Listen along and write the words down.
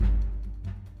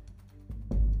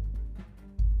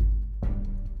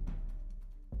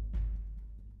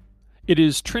It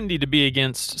is trendy to be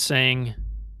against saying,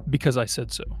 because I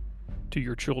said so, to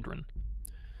your children.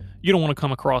 You don't want to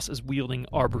come across as wielding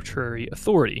arbitrary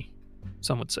authority,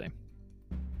 some would say.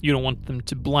 You don't want them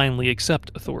to blindly accept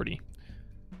authority.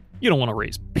 You don't want to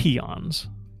raise peons,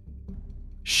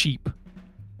 sheep.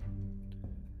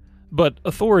 But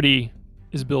authority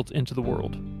is built into the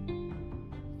world.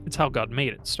 It's how God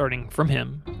made it, starting from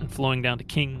Him and flowing down to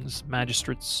kings,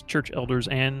 magistrates, church elders,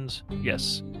 and,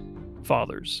 yes,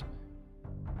 fathers.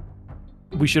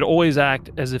 We should always act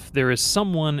as if there is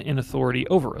someone in authority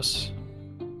over us,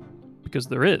 because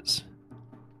there is.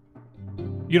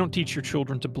 You don't teach your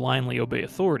children to blindly obey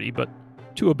authority, but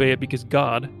to obey it because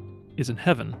God is in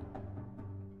heaven,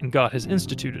 and God has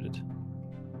instituted it.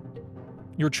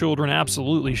 Your children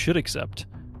absolutely should accept,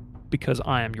 because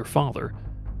I am your father,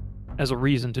 as a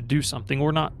reason to do something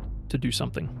or not to do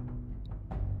something.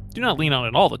 Do not lean on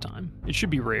it all the time. It should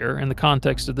be rare, and the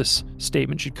context of this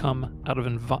statement should come out of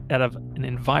an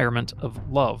environment of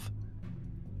love.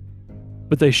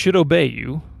 But they should obey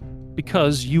you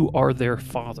because you are their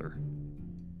father,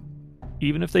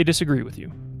 even if they disagree with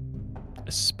you,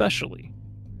 especially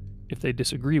if they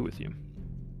disagree with you.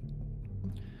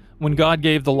 When God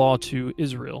gave the law to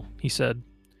Israel, He said,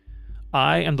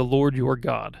 I am the Lord your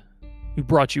God, who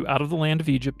brought you out of the land of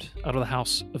Egypt, out of the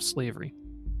house of slavery.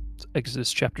 It's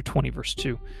Exodus chapter 20, verse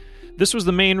 2. This was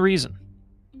the main reason.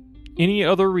 Any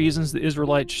other reasons the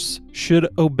Israelites should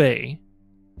obey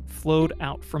flowed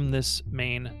out from this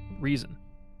main reason.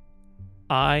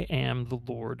 I am the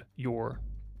Lord your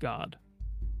God.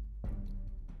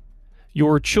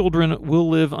 Your children will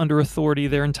live under authority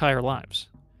their entire lives.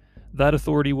 That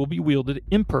authority will be wielded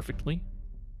imperfectly,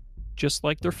 just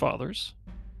like their fathers.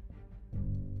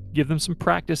 Give them some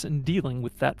practice in dealing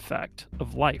with that fact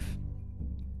of life.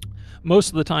 Most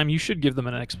of the time, you should give them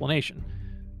an explanation.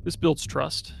 This builds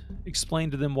trust.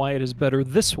 Explain to them why it is better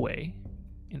this way,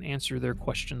 and answer their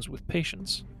questions with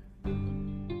patience.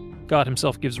 God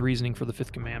Himself gives reasoning for the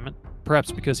fifth commandment,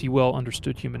 perhaps because He well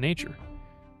understood human nature.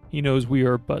 He knows we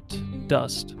are but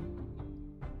dust.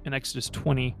 In Exodus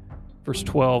 20, verse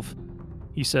 12,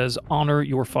 He says, Honor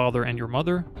your father and your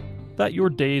mother, that your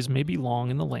days may be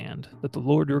long in the land that the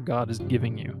Lord your God is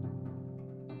giving you.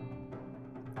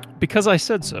 Because I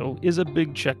said so is a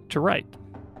big check to write.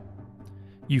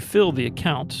 You fill the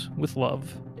account with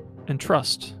love and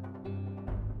trust,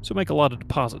 so make a lot of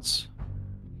deposits.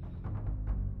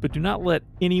 But do not let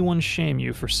anyone shame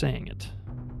you for saying it.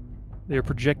 They are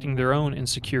projecting their own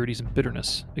insecurities and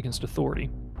bitterness against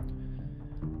authority.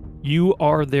 You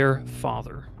are their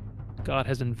father. God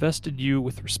has invested you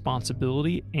with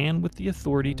responsibility and with the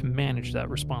authority to manage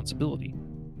that responsibility.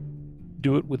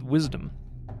 Do it with wisdom.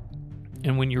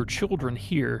 And when your children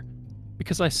hear,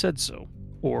 because I said so,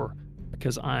 or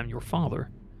because I am your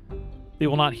father, they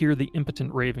will not hear the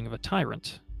impotent raving of a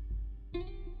tyrant.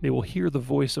 They will hear the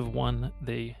voice of one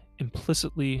they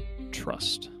implicitly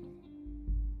trust.